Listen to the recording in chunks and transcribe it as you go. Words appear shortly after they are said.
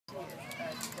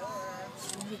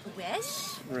make a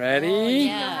wish. Ready? Oh, yeah. You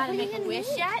know how to make a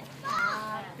wish yet?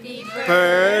 Happy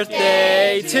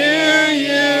Birthday to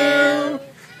you.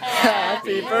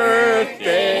 Happy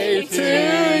birthday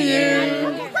to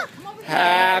you.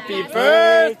 Happy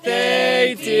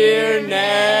birthday, dear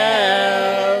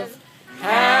Nev.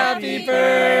 Happy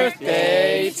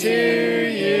birthday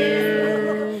to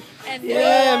you.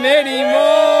 Yeah, many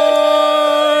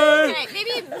more. Okay,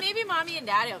 maybe Mommy and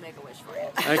Daddy will make a wish for you.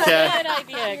 Okay. Good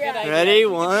idea, good idea. Ready?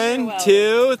 1,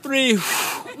 2, 3. Okay,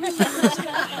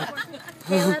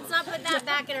 let's not put that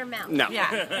back in her mouth. No.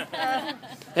 Yeah.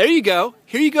 There you go.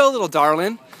 Here you go, little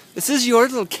darling. This is your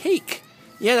little cake.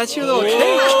 Yeah, that's your little cake.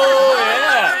 Oh,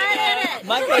 yeah.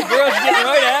 My little girl's getting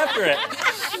right after it.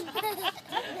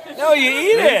 No, you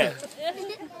eat it.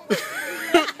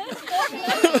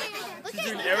 She's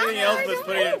doing everything else but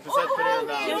putting it in her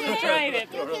mouth. Just tried it.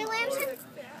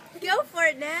 Go for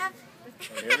it, Nav.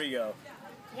 Here we go.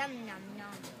 Yum, yum,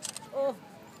 yum.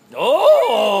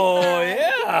 Oh,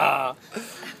 yeah.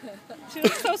 She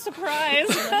looks so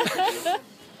surprised.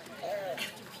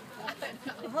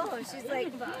 Oh, she's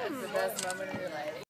like, that's the best moment of your life.